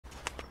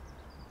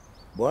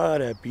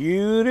What a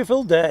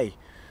beautiful day.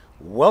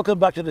 Welcome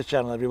back to the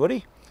channel,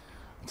 everybody.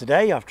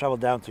 Today I've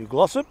travelled down to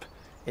Glossop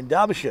in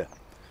Derbyshire.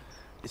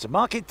 It's a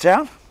market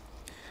town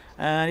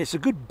and it's a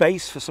good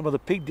base for some of the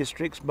Peak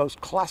District's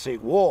most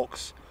classic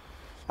walks.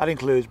 That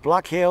includes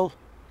Black Hill,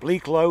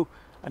 Bleaklow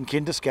and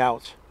Kinder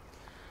Scout.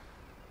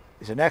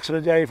 It's an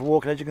excellent area for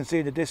walking, as you can see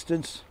in the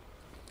distance.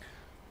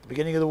 The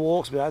beginning of the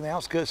walks behind the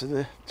outskirts of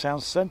the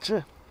town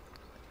centre,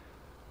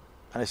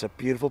 and it's a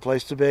beautiful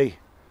place to be.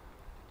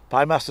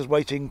 Pie Master's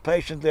waiting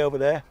patiently over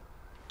there.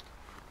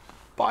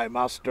 Pie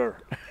Master.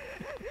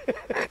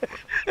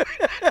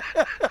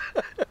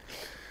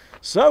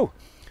 So,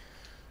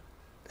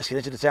 let's get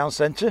into the town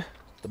centre,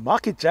 the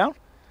market town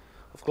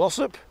of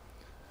Glossop,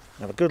 and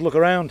have a good look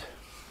around.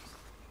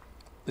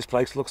 This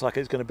place looks like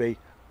it's going to be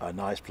a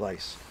nice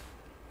place.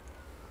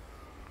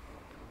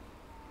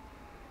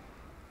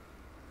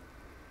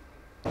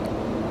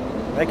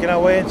 Making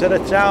our way into the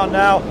town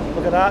now.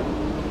 Look at that.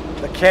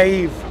 The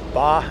Cave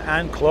Bar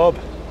and Club.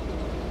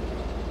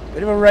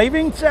 Bit of a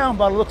raving town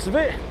by the looks of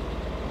it.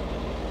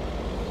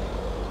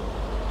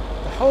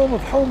 The home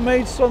of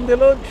homemade Sunday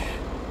lunch.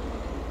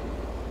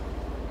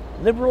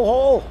 Liberal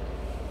Hall.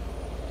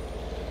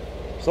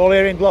 It's all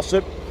here in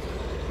Glossop.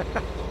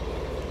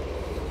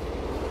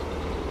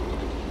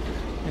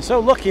 You're so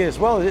lucky as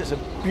well. It's a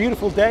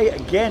beautiful day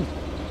again.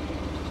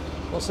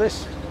 What's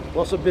this?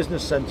 Glossop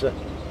Business Centre.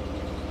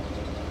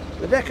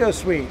 The Deco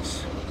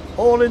Suites.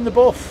 All in the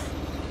buff.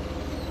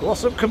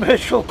 Glossop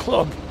Commercial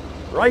Club.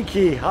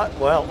 Reiki,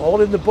 well,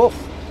 all in the buff.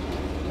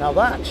 Now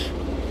that's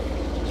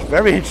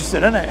very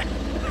interesting, isn't it?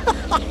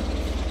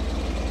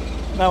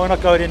 No, we're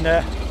not going in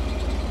there.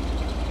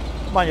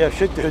 Mind you, I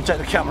should do and take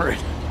the camera in.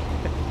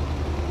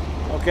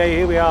 Okay,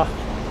 here we are.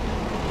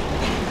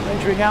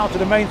 Venturing out to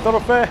the main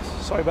thoroughfare.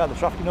 Sorry about the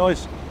traffic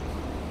noise.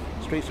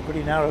 The streets are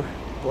pretty narrow.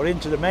 We're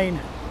into the main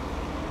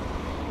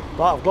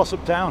part of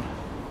Glossop town.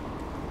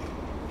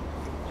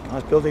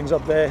 Nice buildings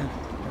up there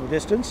in the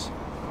distance.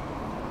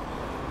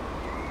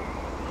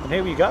 And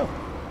here we go.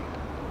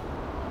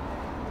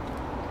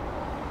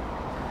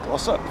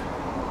 Glossop.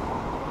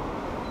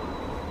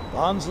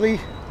 Barnsley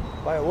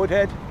via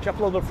Woodhead,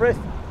 Chapel on the Frith.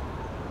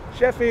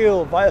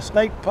 Sheffield via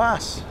Snake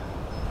Pass.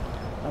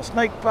 Now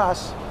Snake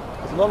Pass,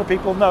 as a lot of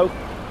people know,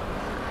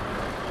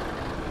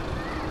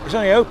 it's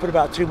only open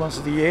about 2 months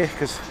of the year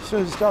because as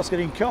soon as it starts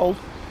getting cold,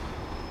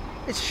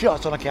 it's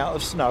shut on account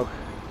of snow.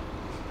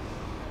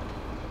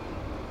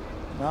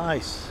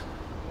 Nice,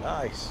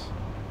 nice.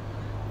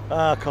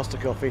 Ah, Costa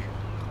Coffee.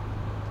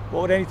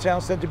 What would any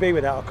town centre be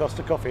without a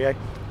Costa Coffee, eh?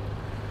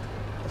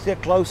 Let's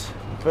get close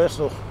and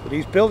personal with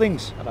these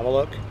buildings and have a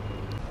look.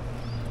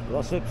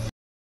 Glossop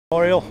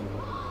Memorial.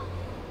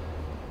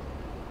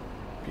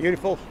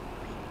 Beautiful.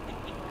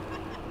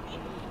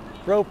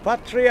 Pro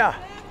Patria.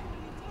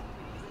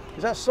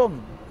 Is that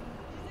sun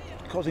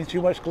causing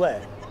too much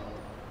glare?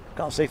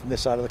 Can't see from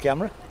this side of the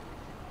camera.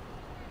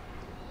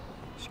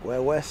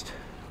 Square West.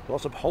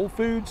 Glossop Whole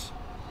Foods.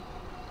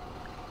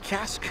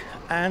 Cask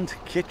and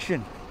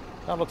Kitchen.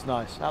 That looks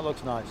nice, that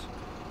looks nice.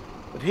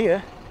 But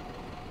here,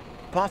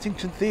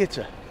 Partington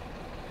Theatre.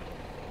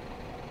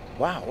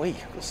 Wow, look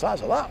at the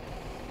size of that.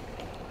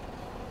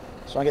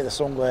 So I get the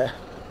sun glare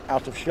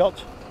out of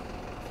shot.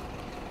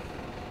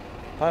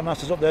 Pie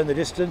Master's up there in the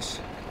distance.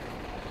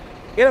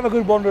 He'll have a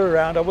good wander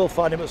around. I will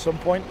find him at some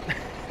point.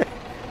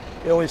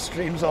 He always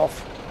streams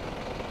off.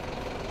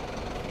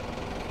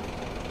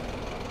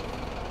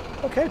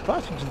 Okay,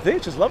 Partington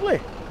Theatre's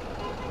lovely.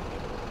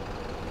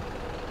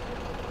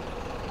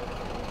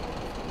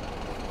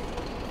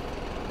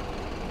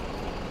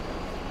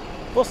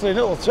 Bustling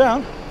little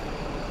town.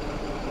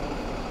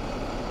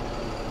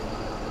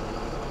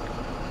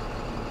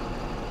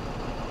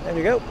 There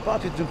we go,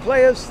 Partington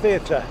Players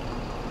Theatre.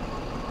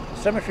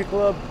 Cemetery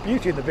Club,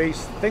 Beauty and the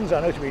Beast, things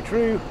I know to be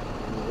true.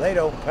 They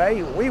don't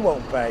pay, we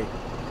won't pay.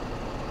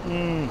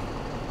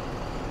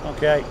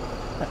 Okay.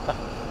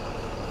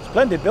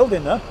 Splendid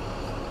building though.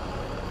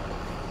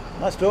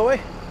 Nice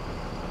doorway.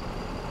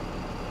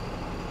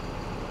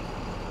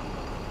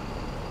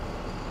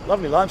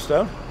 Lovely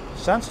limestone.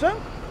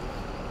 Sandstone?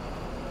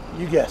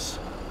 You guess.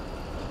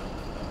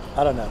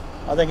 I don't know.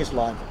 I think it's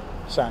lime.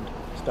 Sand.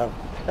 Stone.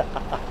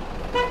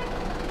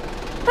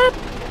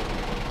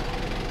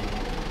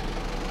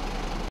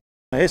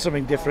 Here's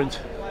something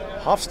different.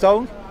 Half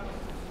stone.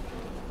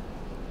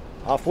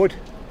 Half wood.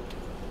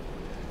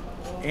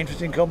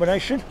 Interesting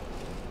combination.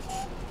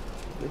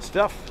 Good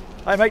stuff.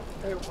 Hi mate.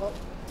 Hey, what?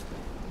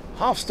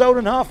 Half stone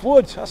and half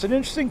wood. That's an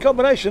interesting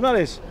combination, that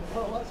is.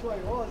 Well, that's what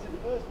it was in the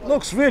first place.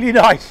 Looks really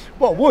nice.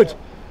 What, wood?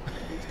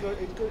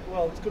 It's good.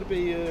 Well, it's going to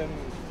be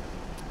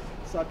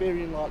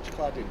Siberian larch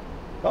cladding.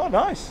 Oh,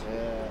 nice.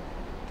 Yeah.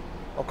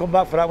 I'll come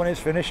back for that when it's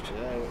finished.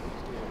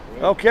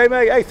 Yeah. Okay,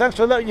 mate. Hey, thanks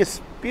for letting you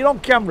be on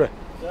camera.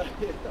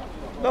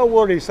 No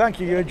worries. Thank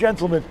you. You're a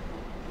gentleman.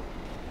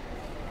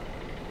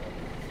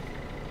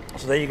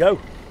 So there you go.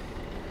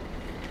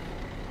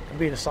 It'll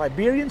be in a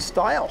Siberian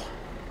style.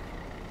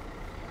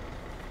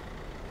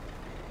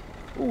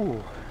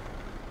 Ooh.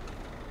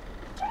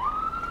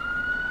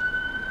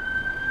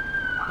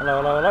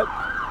 Hello, hello, hello.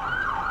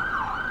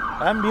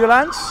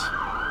 Ambulance.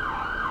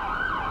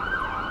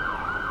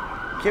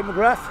 Kit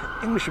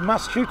McGrath, English and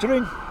Maths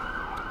tutoring.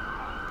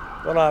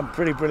 Well, I'm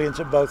pretty brilliant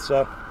at both,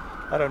 so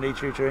I don't need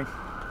tutoring.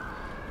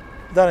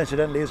 That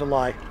incidentally is a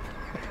lie.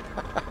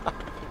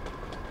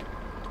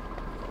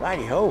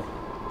 Righty ho.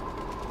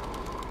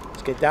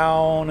 Let's get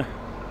down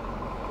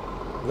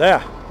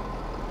there.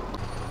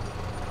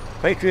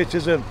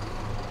 Patriotism.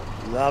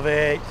 Love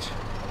it.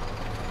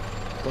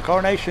 The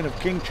coronation of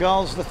King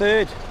Charles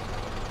III.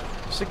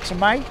 6th of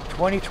May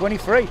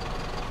 2023.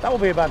 That will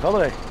be a bank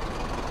holiday.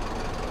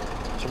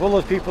 So for all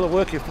those people that are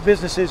working for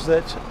businesses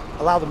that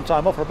allow them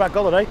time off for a bank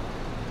holiday,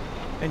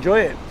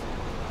 enjoy it.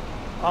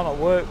 I'm at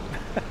work.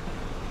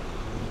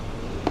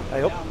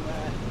 Hey up.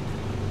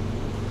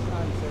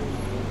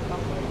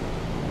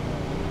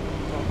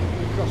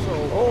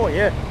 Oh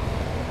yeah.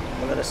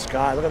 Look at the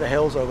sky, look at the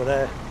hills over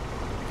there.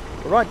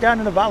 We're right down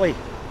in the valley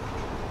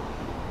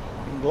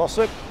in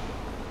Glossop.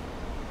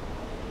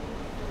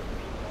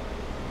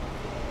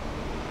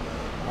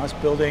 Nice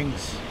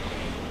buildings.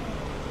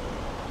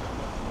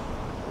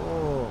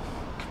 Oh.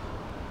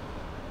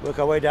 Work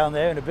our way down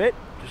there in a bit.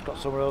 Just got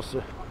somewhere else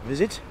to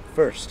visit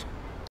first.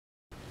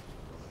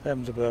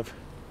 Heavens above.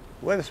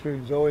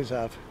 Wetherspoons always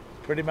have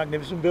pretty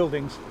magnificent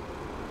buildings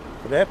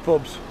for their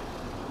pubs.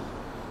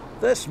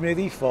 The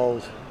Smithy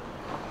Fold.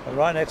 And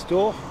right next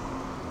door,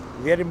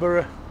 the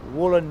Edinburgh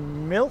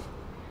Woolen Mill.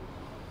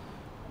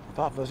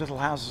 Apart from those little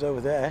houses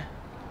over there,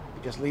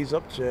 it just leads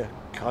up to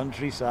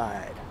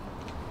countryside.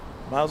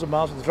 Miles and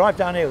miles. The drive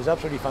down here was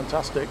absolutely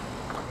fantastic.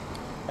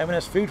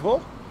 M&S Food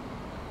Hall.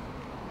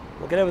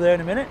 We'll get over there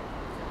in a minute.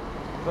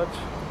 But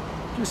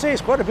you can see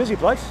it's quite a busy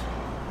place.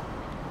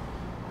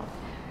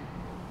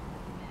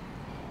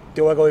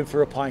 Do I go in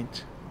for a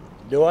pint?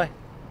 Do I?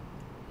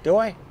 Do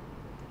I?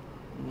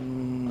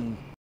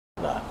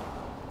 No.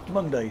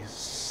 Monday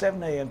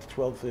 7 AM to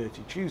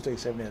 12:30, Tuesday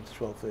 7 AM to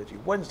 12:30,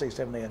 Wednesday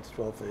 7 AM to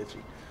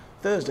 12:30,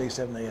 Thursday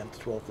 7 AM to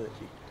 12:30,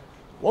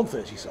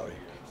 1:30, sorry.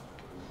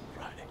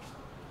 Friday.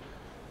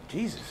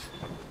 Jesus.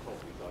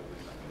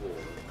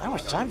 How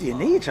much time do you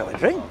need to have a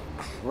drink?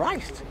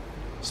 Christ.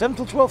 7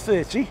 till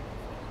 12:30,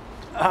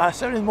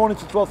 7 in the morning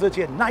to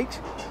 12:30 at night,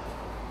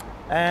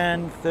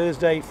 and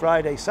Thursday,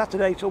 Friday,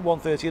 Saturday till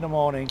 1:30 in the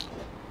morning.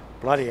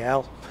 Bloody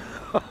hell.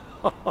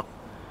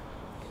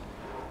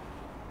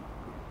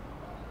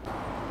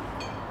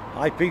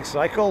 High Peak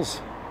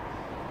Cycles.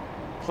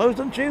 Closed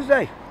on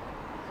Tuesday.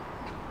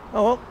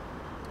 Oh well,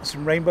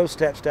 some rainbow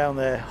steps down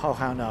there. Oh,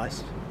 how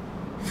nice.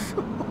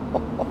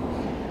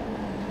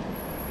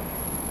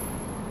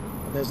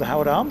 There's the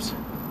Howard Arms.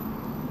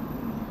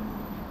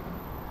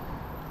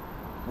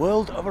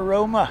 World of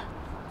Aroma.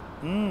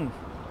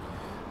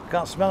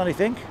 Can't smell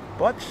anything,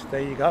 but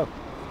there you go.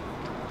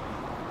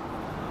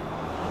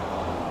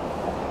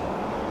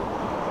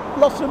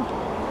 Blossom.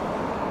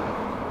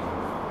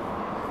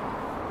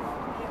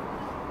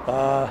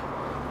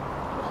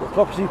 The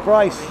property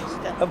price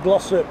of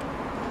Glossop.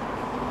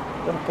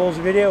 Going to pause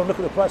the video and look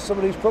at the price of some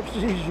of these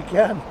properties as you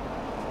can.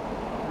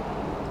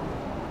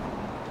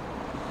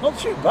 Not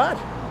too bad.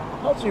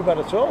 Not too bad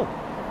at all.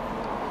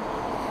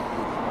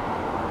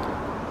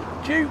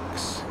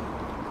 Dukes.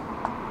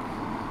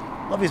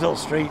 Love these little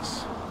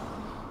streets.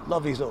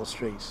 Love these little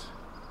streets.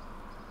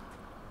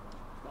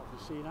 Love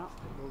to see that.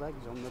 Pickled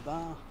eggs on the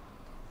bar.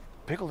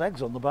 Pickled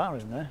eggs on the bar,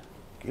 isn't there?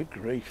 Good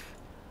grief.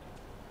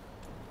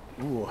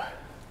 Ooh,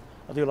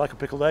 I do like a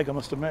pickled egg, I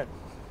must admit.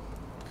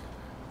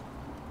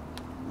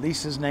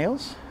 Lisa's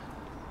Nails.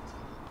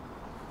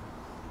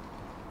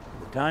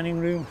 The dining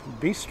room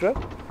bistro.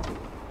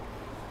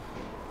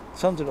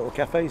 Tons of little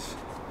cafes,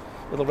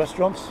 little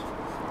restaurants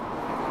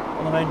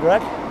on the main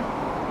drag.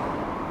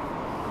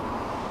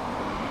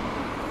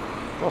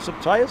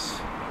 Glossop tyres.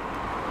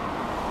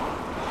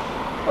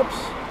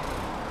 Oops.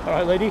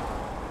 Alright lady,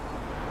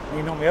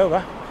 you knocked me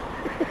over.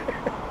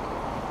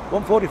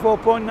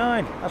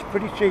 144.9, that's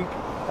pretty cheap.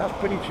 That's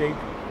pretty cheap.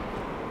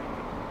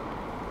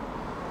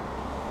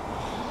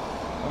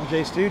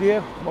 MJ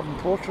Studio, modern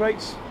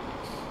portraits.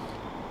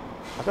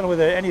 I don't know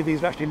whether any of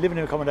these are actually living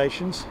in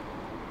accommodations.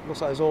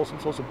 Looks like there's all some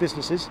sorts of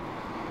businesses.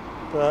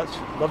 But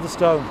love the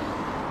stone.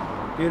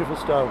 Beautiful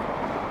stone.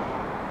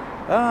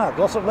 Ah,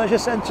 Glossop Leisure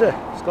Centre.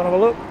 Let's go and have a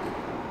look.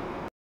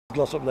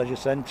 Glossop Leisure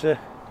Centre.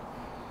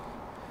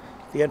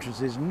 The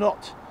entrance is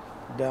not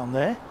down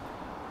there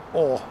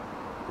or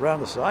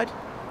around the side.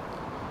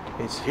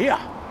 It's here.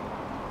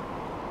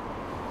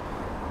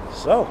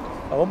 So,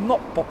 I'm not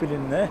popping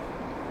in there.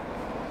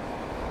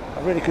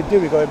 I really could do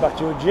with going back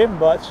to a gym,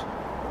 but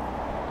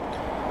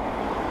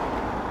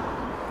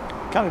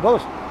can't be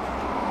bothered.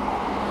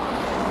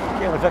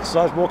 Get enough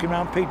exercise walking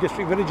around Peak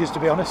District villages, to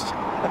be honest.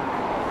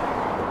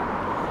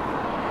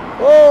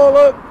 Oh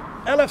look,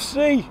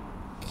 LFC,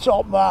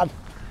 top man.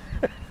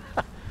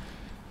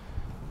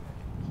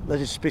 They're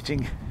just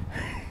spitting.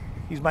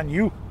 He's Man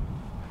U.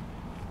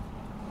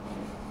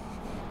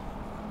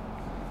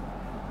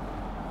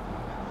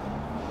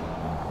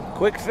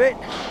 Quick Fit.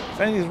 If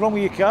anything's wrong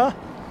with your car,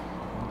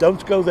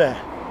 don't go there.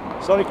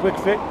 Sorry, Quick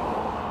Fit.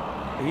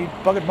 He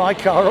buggered my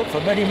car up for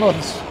many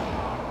months.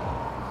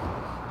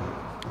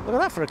 Look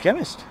at that for a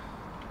chemist.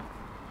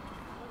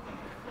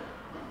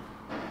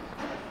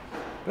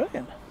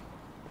 Brilliant.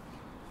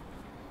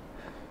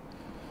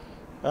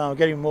 I'm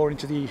getting more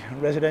into the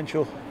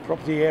residential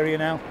property area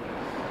now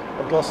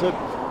of Glossop.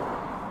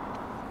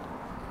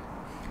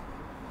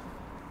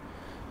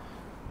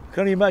 I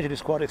can only imagine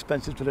it's quite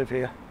expensive to live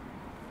here.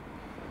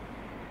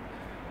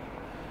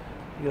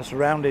 You're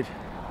surrounded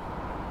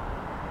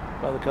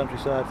by the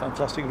countryside,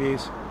 fantastic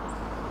views.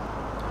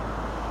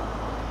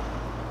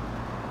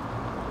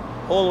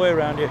 All the way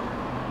around you.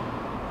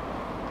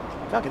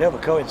 Can't get over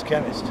Cohen's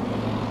Chemist.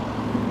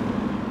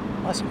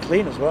 Nice and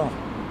clean as well.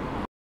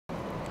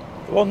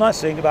 The one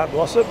nice thing about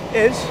Glossop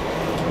is,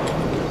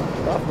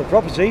 apart from the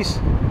properties,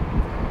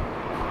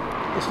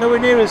 it's nowhere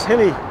near as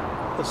hilly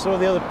as some of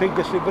the other Peak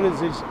District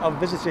villages I've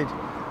visited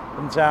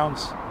and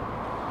towns.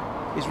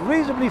 It's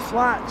reasonably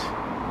flat.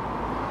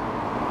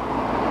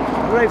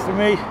 Great for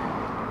me,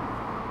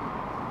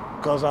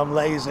 because I'm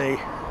lazy.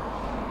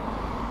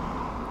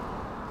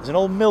 There's an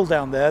old mill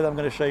down there that I'm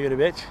going to show you in a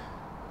bit.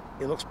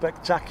 It looks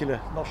spectacular.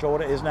 Not sure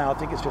what it is now. I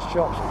think it's just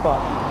shops, but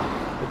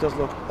it does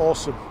look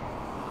awesome.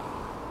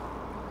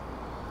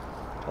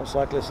 One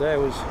cyclist there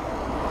was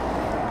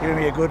giving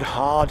me a good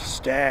hard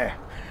stare.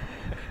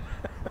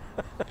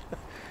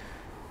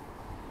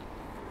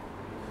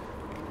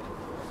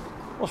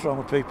 What's wrong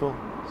with people?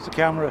 It's the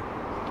camera.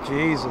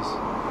 Jesus.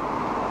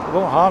 It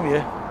won't harm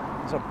you.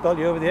 So I'll belt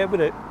you over the head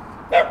with it.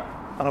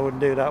 And I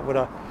wouldn't do that, would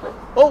I?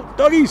 Oh,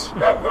 doggies!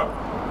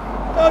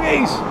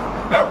 Doggies!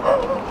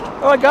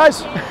 Alright,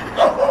 guys.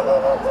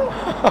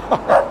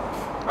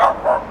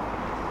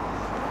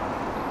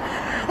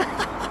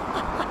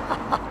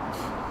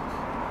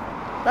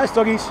 Nice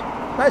doggies.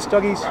 Nice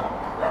doggies.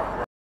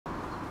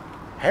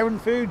 Heron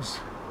Foods.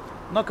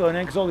 I'm not going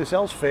in because all this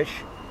sells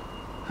fish.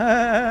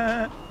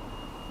 Nice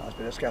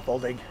bit of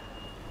scaffolding.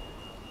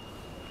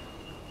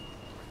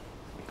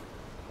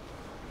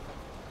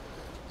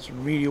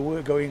 Some media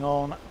work going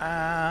on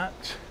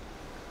at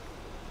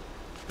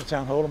the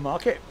Town Hall and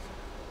Market.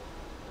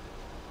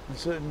 And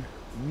certain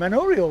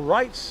manorial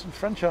rights and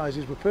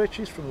franchises were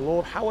purchased from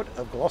Lord Howard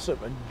of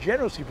Glossop and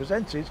generously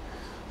presented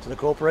to the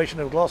Corporation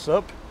of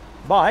Glossop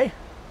by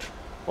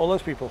all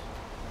those people.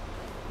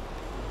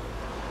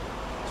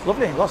 It's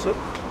lovely in Glossop,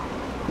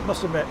 I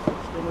must admit.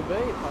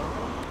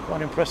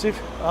 Quite impressive.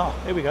 Ah,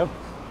 here we go.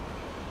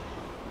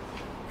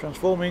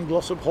 Transforming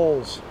Glossop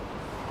Halls.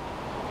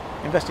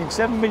 Investing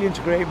 $7 million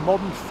to create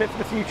modern, fit for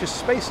the future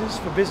spaces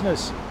for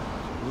business,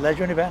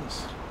 leisure and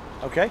events.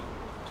 Okay,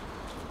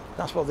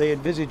 that's what they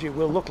envisage it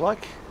will look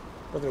like.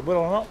 Whether it will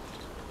or not,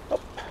 oh,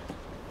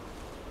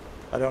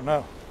 I don't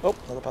know. Oh,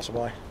 another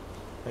passerby.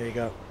 There you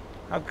go.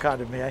 How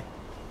kind of me, eh?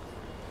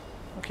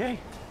 Okay.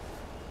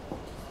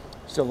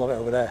 Still love it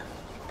over there.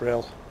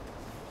 Brill.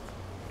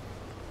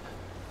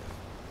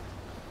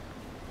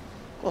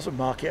 Glossop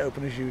Market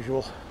open as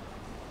usual.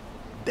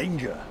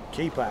 Danger.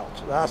 Keep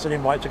out. That's an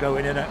invite to go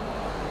in, isn't it?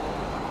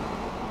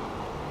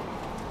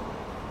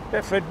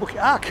 Betfred Booking.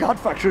 Ah, Card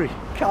Factory.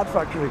 Card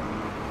Factory.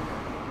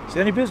 It's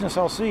the only business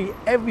I'll see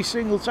every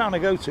single town I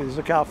go to is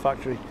a card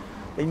factory.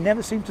 They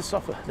never seem to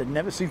suffer. They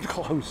never seem to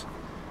close.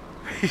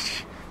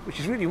 Which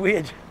is really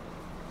weird.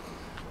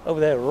 Over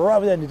there, right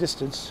over there in the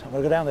distance, I'm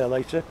going to go down there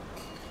later.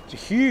 It's a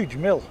huge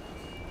mill.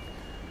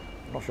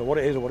 I'm not sure what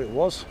it is or what it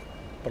was,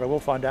 but I will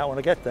find out when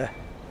I get there.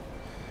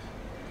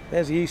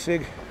 There's the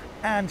e-cig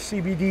and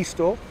CBD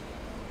store.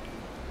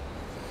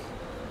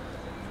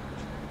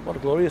 What a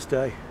glorious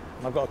day.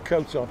 And I've got a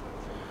coat on,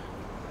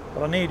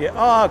 but I need it.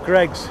 Ah,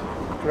 Greg's.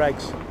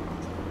 Greg's.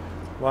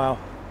 Wow.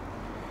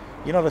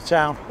 You're not a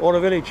town or a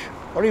village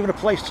or even a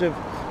place to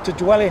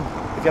dwell in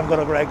if you haven't got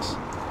a Greg's.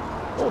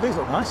 Oh, these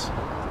look nice.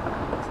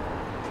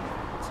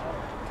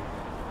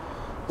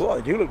 Oh,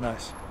 they do look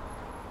nice.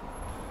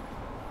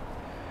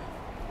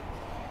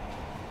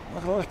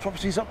 Look at all those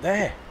properties up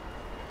there.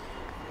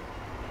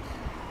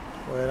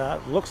 Well,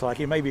 that looks like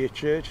it may be a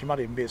church, it might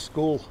even be a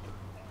school.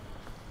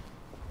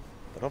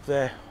 But up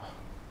there,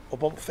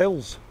 up on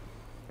Phil's.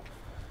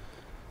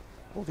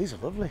 Oh, these are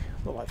lovely.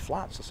 Look like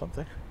flats or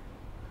something.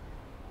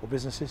 Or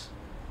businesses.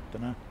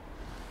 Don't know.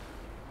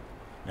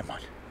 Never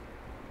mind.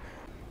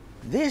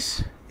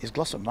 This is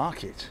Glossop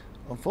Market.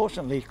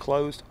 Unfortunately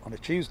closed on a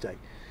Tuesday.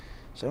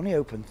 It's only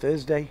open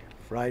Thursday,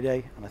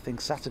 Friday, and I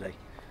think Saturday.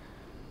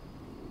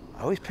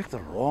 I always pick the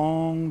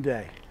wrong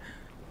day.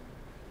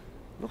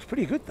 Looks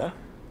pretty good though.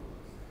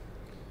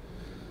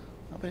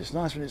 I bet it's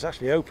nice when it's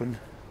actually open.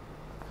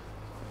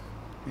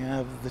 We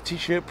have the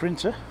t-shirt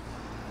printer,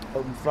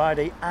 open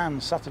Friday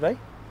and Saturday.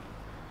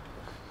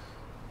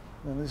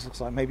 And this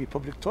looks like maybe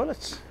public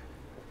toilets.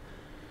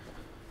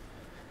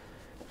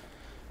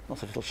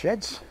 Lots of little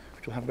sheds,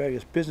 which will have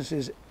various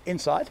businesses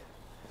inside.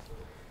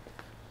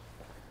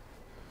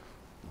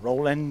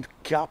 Roll end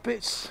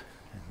carpets,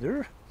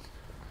 there.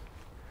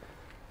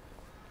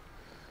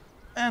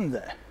 And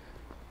there.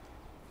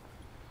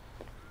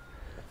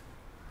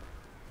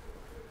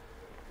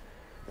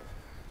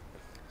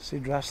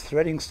 Sidras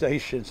threading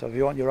station, so if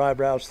you want your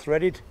eyebrows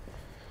threaded,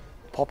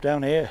 pop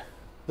down here,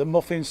 the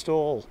muffin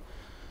stall.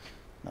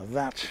 Now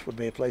that would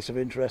be a place of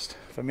interest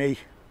for me.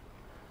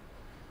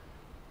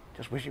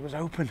 Just wish it was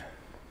open.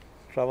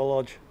 Travel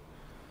Lodge.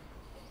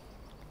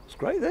 It's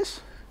great,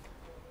 this.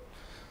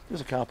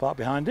 There's a car park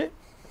behind it.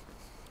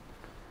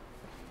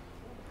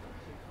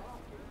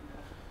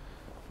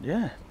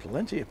 Yeah,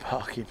 plenty of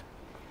parking.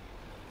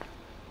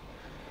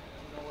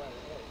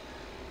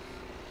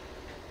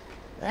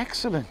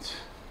 Excellent.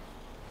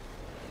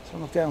 So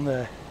look down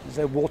there. Is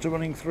there water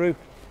running through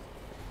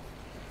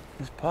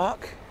this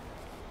park?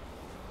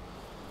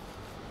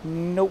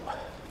 Nope,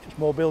 just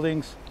more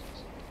buildings.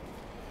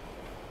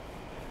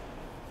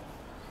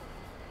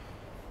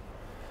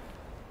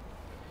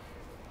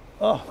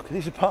 Oh, look at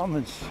these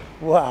apartments.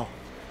 Wow.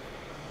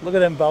 Look at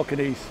them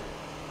balconies.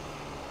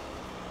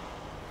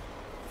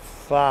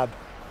 Fab.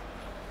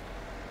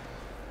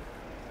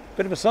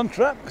 Bit of a sun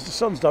trap because the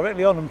sun's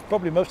directly on them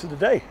probably most of the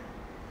day.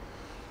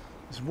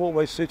 There's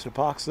walkways through to the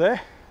parks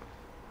there.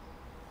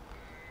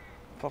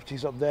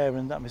 Properties up there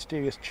in that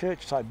mysterious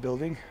church type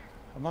building.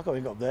 I'm not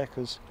going up there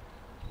because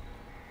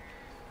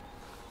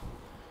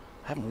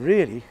I haven't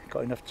really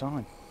got enough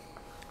time.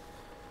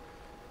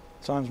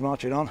 Time's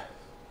marching on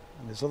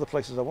and there's other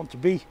places I want to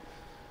be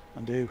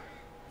and do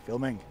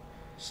filming.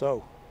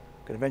 So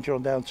I'm going to venture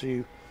on down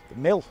to the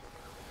mill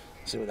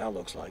and see what that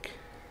looks like.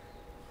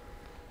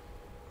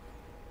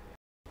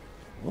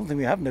 One thing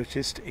we have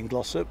noticed in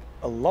Glossop,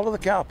 a lot of the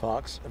car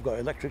parks have got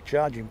electric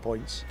charging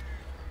points.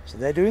 So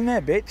they're doing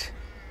their bit,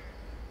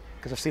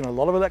 because I've seen a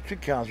lot of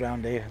electric cars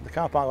around here. The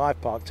car park I've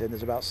parked in,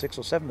 there's about 6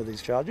 or 7 of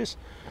these chargers.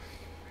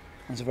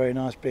 And some very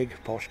nice big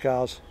posh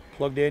cars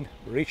plugged in,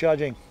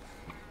 recharging.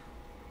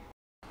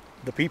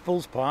 The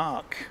People's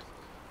Park,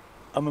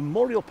 a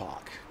memorial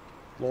park.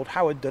 Lord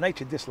Howard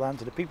donated this land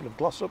to the people of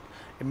Glossop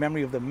in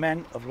memory of the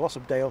men of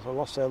Glossopdale who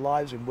lost their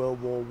lives in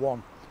World War I.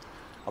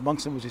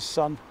 Amongst them was his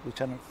son,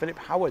 Lieutenant Philip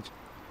Howard.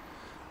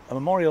 A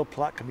memorial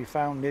plaque can be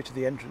found near to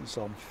the entrance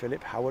on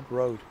Philip Howard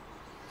Road.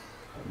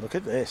 And look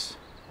at this.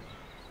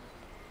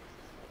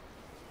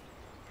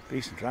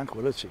 Peace and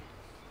tranquility.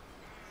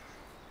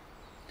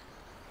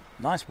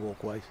 Nice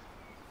walkway.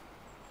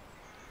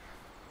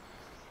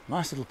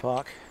 Nice little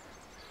park.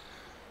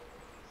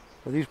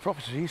 Where these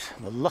properties,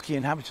 the lucky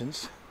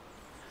inhabitants,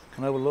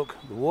 can overlook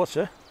the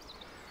water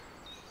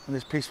and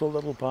this peaceful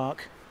little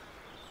park.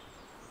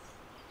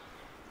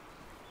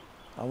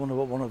 I wonder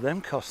what one of them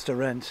costs to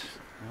rent.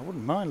 I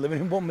wouldn't mind living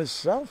in one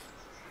myself.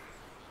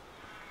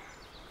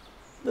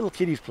 Little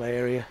kiddies play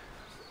area.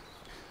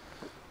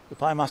 The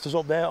Pie Master's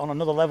up there on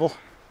another level.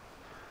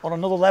 On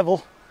another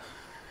level.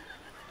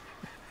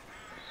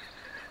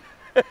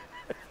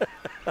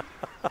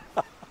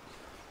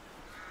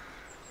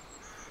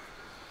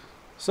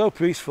 So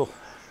peaceful.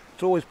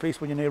 It's always peace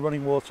when you're near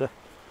running water.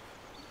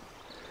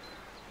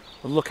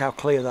 But look how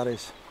clear that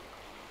is.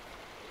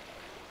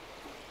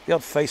 The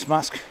odd face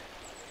mask.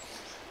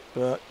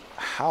 But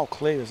how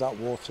clear is that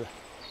water?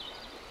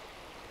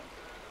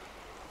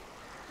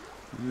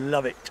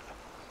 Love it.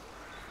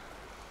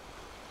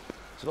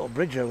 There's a little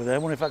bridge over there. I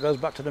wonder if that goes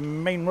back to the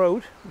main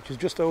road, which is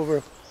just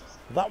over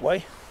that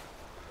way.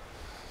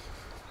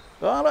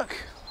 Oh look,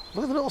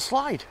 look at the little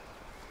slide.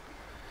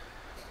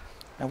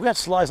 Now we had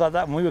slides like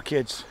that when we were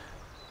kids.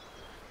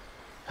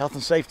 Health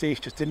and safety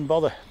just didn't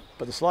bother.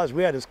 But the slides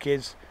we had as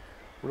kids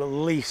were at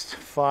least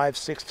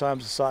 5-6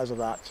 times the size of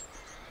that.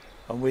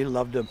 And we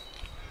loved them.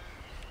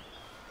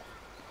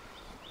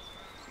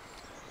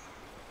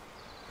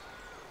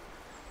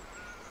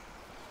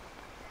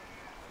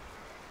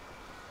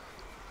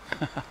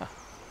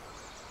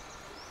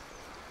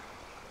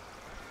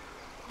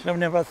 I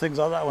never had things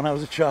like that when I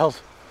was a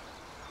child.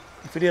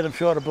 If I did, I'm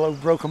sure I'd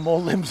have broken more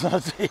limbs than I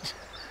did.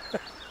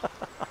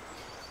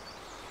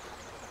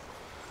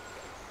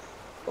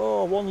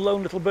 Oh, one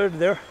lone little bird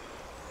there.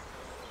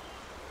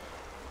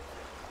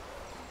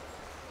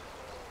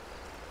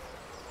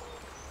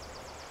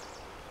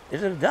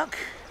 Is it a duck?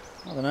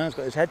 I don't know, it's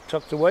got his head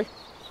tucked away.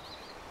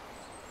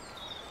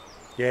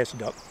 Yeah, it's a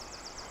duck.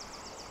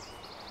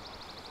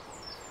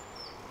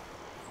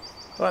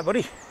 Alright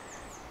buddy,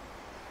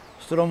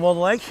 stood on one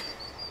leg,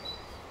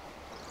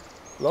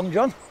 Long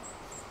John.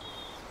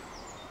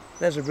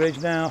 There's a bridge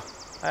now.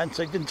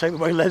 Didn't take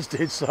away Les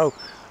did, so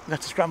I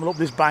had to scramble up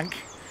this bank.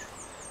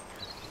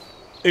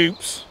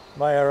 Oops,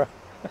 my error.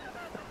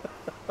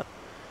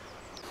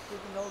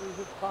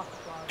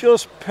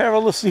 Just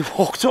perilously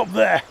walked up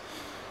there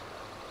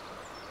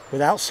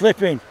without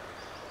slipping.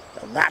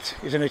 And that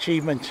is an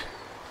achievement.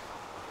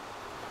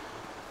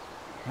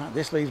 Right,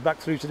 this leads back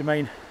through to the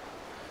main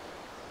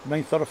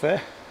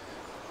thoroughfare.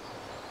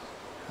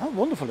 How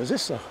wonderful is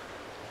this though?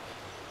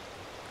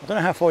 I don't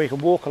know how far you can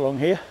walk along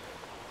here,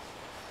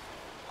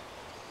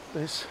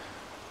 but it's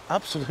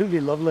absolutely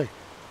lovely.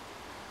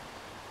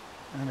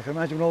 And I can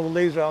imagine when all the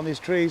leaves are on these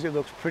trees, it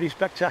looks pretty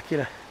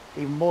spectacular,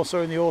 even more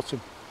so in the autumn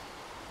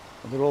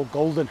when they're all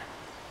golden.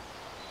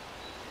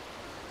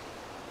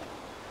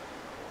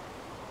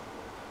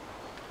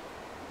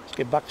 Let's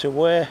get back to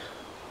where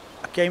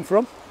I came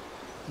from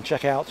and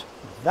check out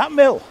that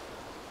mill.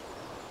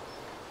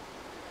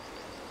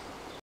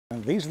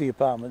 And these are the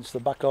apartments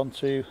that back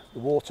onto the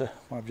water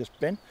where I've just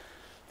been.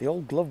 The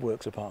old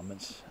Gloveworks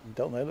apartments. And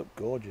don't they look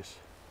gorgeous?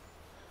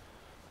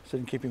 Still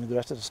in keeping with the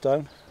rest of the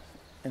stone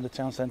in the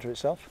town centre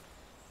itself.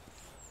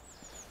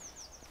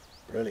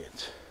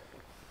 Brilliant.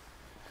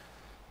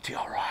 TRI.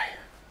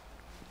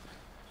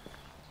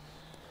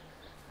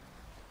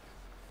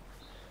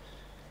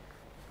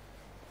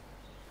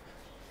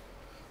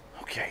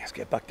 Okay, let's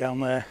get back down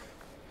there,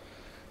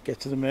 get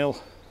to the mill.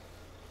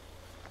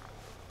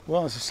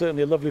 Well, this is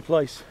certainly a lovely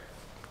place.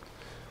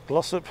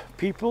 Glossop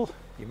people,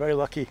 you're very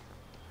lucky.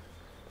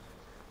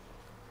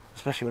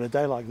 Especially on a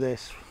day like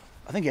this.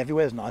 I think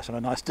everywhere's nice on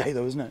a nice day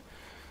though, isn't it?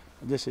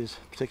 And this is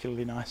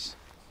particularly nice.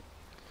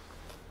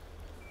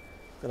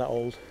 Look at that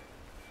old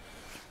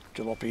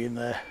jalopy in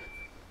there.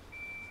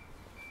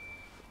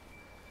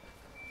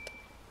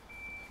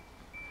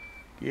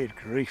 Good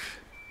grief.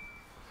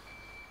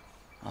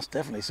 That's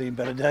definitely seen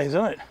better days,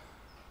 hasn't it?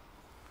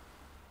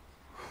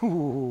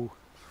 Ooh.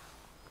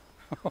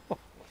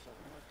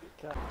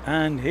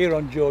 And here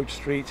on George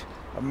Street,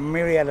 a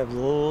myriad of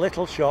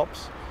little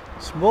shops,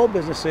 small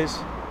businesses,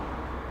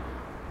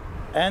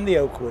 and the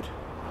Oakwood.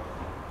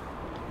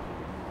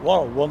 What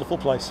a wonderful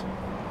place.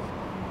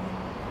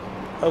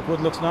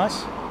 Oakwood looks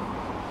nice.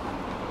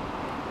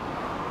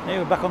 Here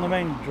we're back on the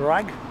main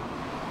drag.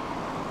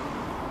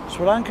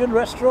 Sri Lankan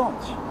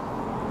restaurant.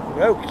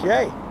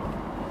 Okay.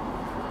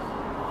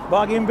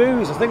 Bargain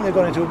booze, I think they've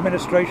gone into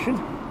administration.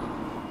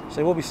 So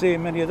you won't be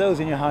seeing many of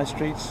those in your high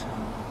streets.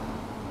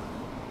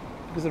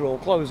 Because they're all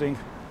closing.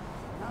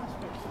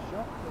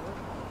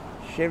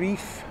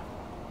 Sharif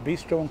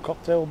Bistro and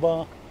Cocktail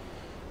Bar,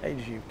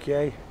 Age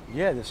UK.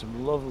 Yeah, there's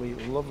some lovely,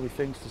 lovely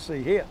things to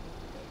see here.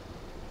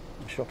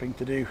 And shopping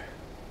to do.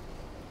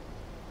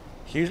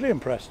 Hugely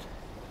impressed.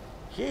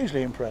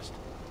 Hugely impressed.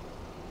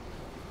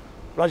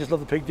 But I just love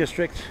the Peak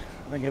District.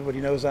 I think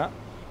everybody knows that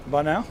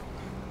by now.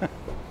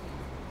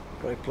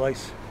 Great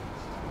place.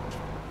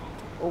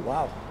 Oh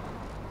wow.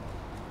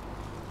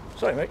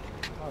 Sorry mate.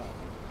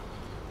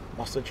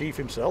 Master Chief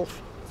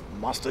himself.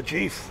 Master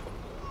Chief.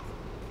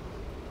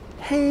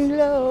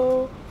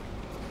 Hello.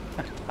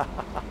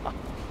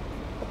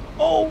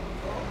 Oh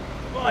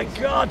my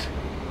God.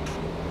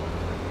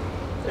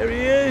 There he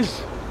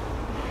is.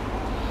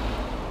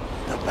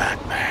 The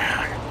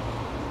Batman.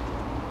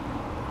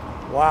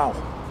 Wow.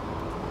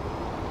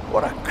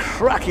 What a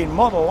cracking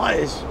model that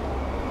is.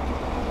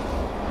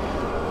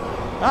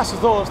 That's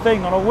the sort of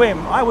thing on a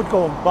whim I would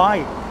go and buy.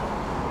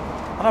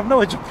 And I've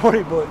nowhere to put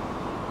it, but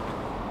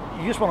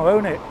you just want to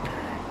own it.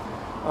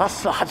 That's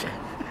sad.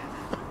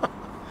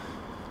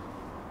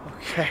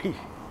 Okay.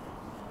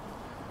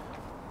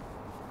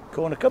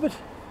 Corner cupboard.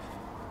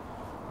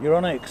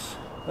 Euronics.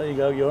 There you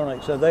go,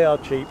 Euronics. So they are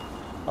cheap,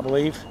 I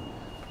believe.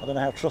 I don't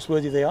know how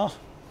trustworthy they are.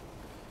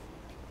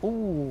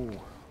 Ooh,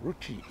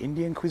 Ruchi,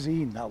 Indian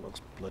cuisine. That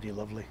looks bloody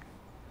lovely.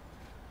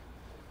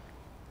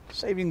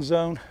 Saving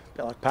zone, a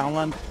bit like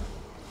Poundland.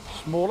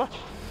 Smaller.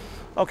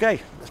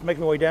 Okay, let's make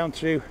my way down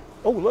to,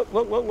 oh look,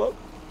 look, look, look.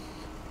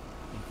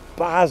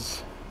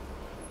 Baz.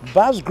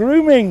 Baz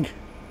Grooming.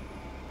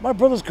 My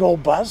brother's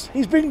called Baz.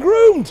 He's been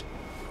groomed.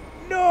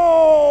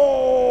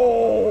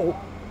 No!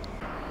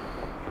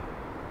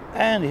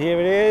 And here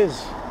it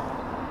is,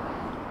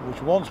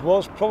 which once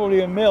was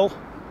probably a mill.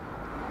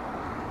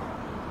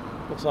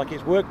 Looks like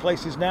it's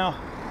workplaces now.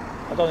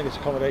 I don't think it's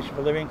accommodation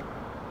for living.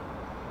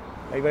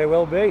 May very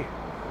well be.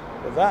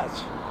 But that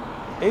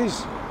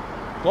is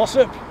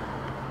Glossop.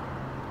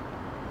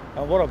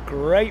 And what a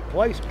great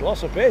place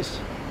Glossop is.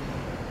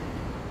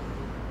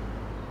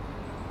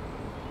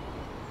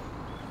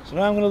 So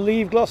now I'm going to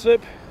leave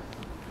Glossop.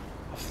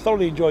 I've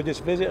thoroughly enjoyed this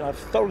visit and I've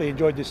thoroughly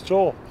enjoyed this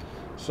tour.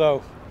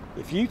 So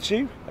if you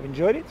too have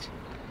enjoyed it,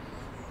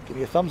 give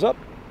me a thumbs up.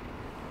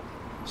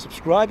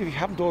 Subscribe if you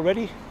haven't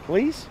already,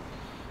 please.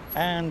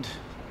 And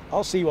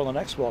I'll see you on the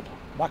next one.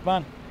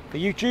 Macman for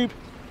YouTube,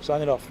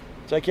 signing off.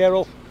 Take care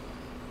all.